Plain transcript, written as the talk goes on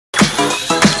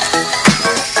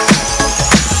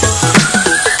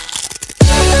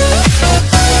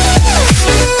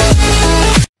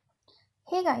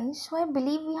guys, so I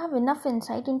believe we have enough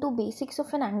insight into basics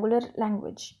of an Angular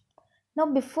language. Now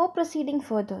before proceeding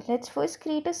further, let's first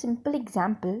create a simple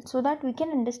example so that we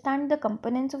can understand the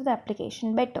components of the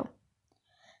application better.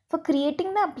 For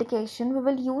creating the application, we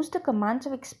will use the commands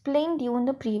I've explained you in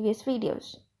the previous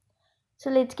videos. So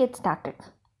let's get started.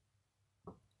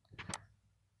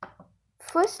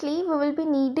 Firstly, we will be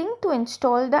needing to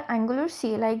install the Angular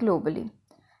CLI globally.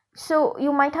 So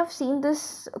you might have seen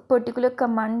this particular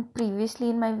command previously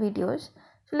in my videos.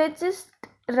 So let's just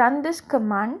run this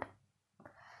command.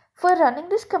 For running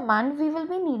this command, we will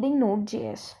be needing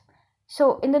Node.js.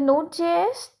 So in the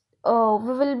Node.js,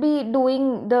 we will be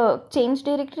doing the change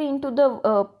directory into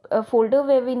the folder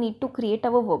where we need to create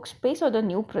our workspace or the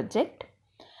new project.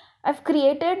 I've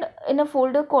created in a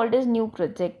folder called as new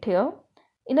project here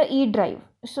in a E drive.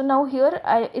 So now here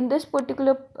in this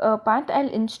particular path, I'll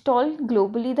install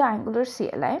globally the Angular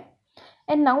CLI,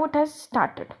 and now it has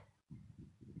started.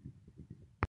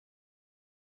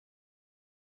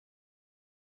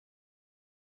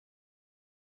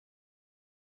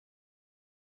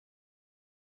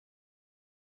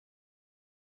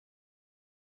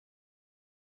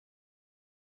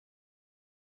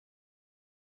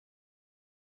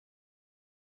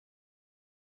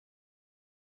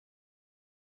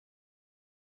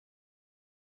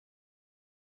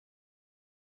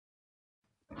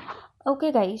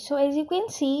 Okay guys, so as you can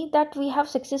see that we have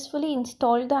successfully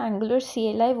installed the Angular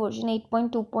CLI version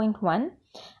 8.2.1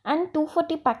 and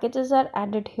 240 packages are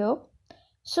added here.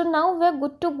 So now we are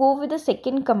good to go with the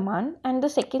second command and the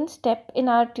second step in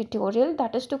our tutorial,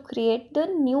 that is to create the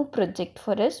new project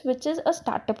for us, which is a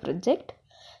starter project.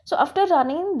 So after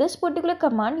running this particular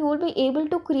command, you will be able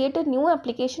to create a new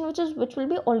application which will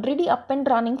be already up and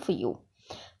running for you.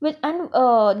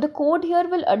 The code here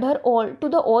will adhere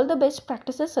all the best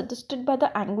practices suggested by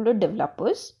the Angular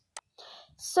developers.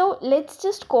 So let's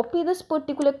just copy this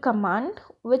particular command,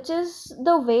 which is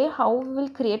the way how we will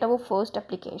create our first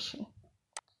application.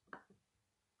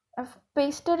 I've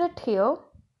pasted it here,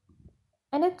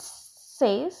 and it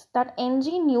says that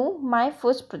ng new my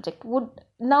first project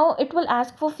now it will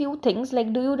ask for few things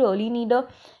like, do you really need a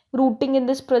routing in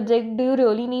this project, do you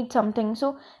really need something?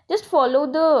 So just follow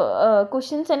the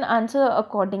questions and answer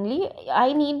accordingly.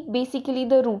 I need basically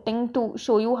the routing to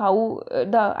show you how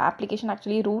the application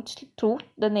actually routes through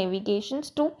the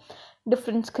navigations to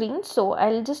different screens, so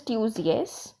I'll just use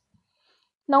yes.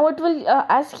 Now it will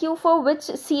ask you for which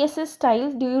CSS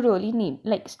style do you really need,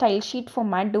 like style sheet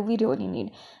format do we really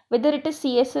need, whether it is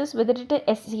CSS, whether it is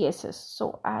SCSS.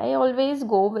 So I always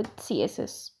go with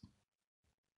CSS.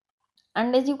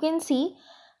 And as you can see,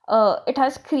 it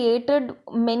has created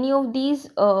many of these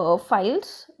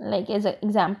files, like as an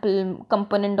example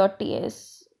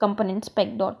component.ts, component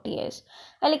spec.ts.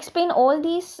 I'll explain all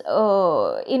these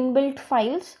inbuilt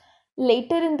files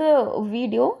later in the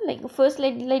video. Like first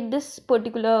let this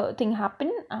particular thing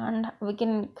happen and we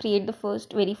can create the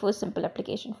very first simple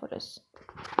application for us.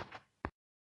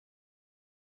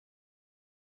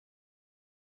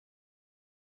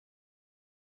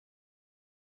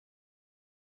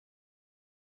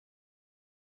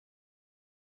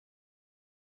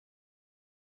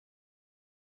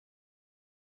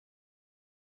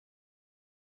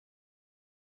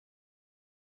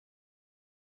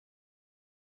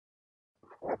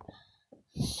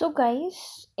 So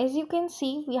guys, as you can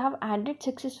see, we have added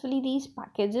successfully these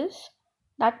packages.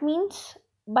 That means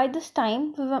by this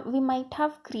time we might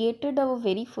have created our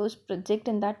very first project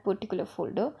in that particular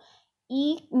folder,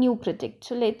 new project.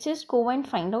 So let's just go and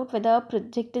find out whether our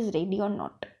project is ready or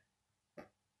not.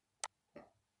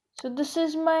 So this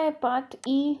is my path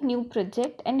new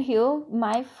project, and here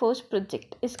my first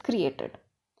project is created.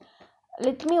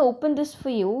 Let me open this for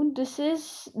you. This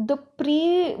is the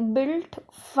pre-built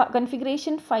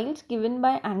configuration files given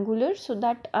by Angular so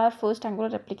that our first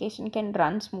Angular application can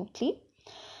run smoothly.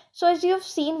 So as you have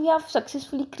seen, we have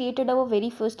successfully created our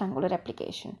very first Angular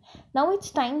application. Now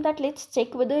it's time that let's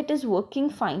check whether it is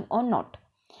working fine or not.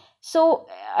 So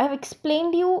I have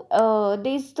explained you there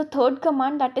is the third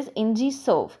command, that is ng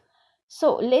serve.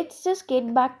 So let's just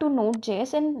get back to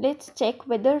Node.js and let's check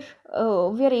whether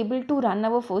we are able to run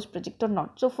our first project or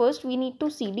not. So first we need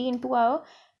to cd into our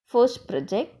first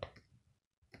project.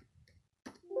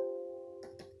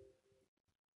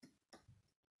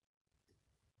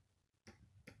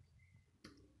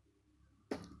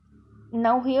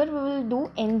 Now here we will do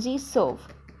ng serve.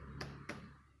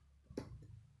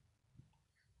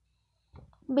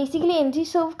 Basically ng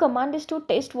serve command is to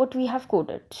test what we have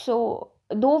coded. So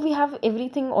though we have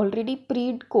everything already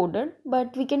pre-coded,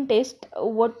 but we can test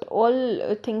what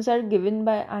all things are given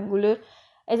by Angular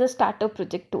as a starter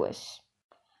project to us.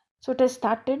 So it has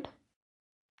started.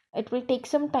 It will take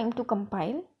some time to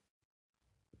compile.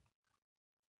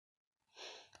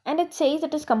 And it says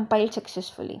it is compiled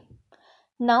successfully.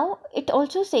 Now it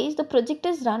also says the project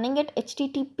is running at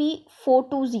HTTP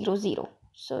 4200.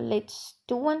 So let's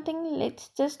do one thing. Let's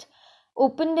just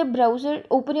open your browser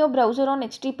on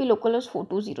HTTP localhost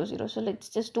 4200. So let's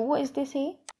just do as they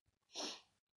say.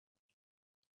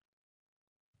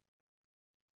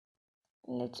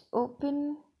 Let's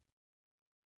open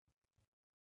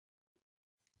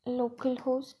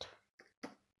localhost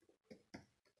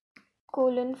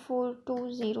colon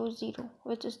 4200,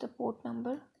 which is the port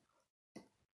number.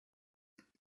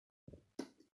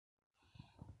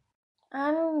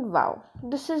 And wow,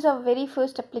 this is our very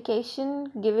first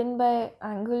application given by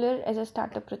Angular as a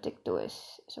starter project to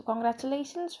us. So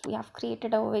congratulations, we have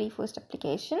created our very first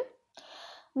application.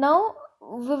 Now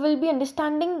we will be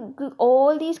understanding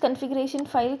all these configuration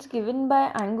files given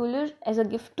by Angular as a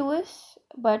gift to us,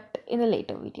 but in the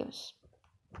later videos.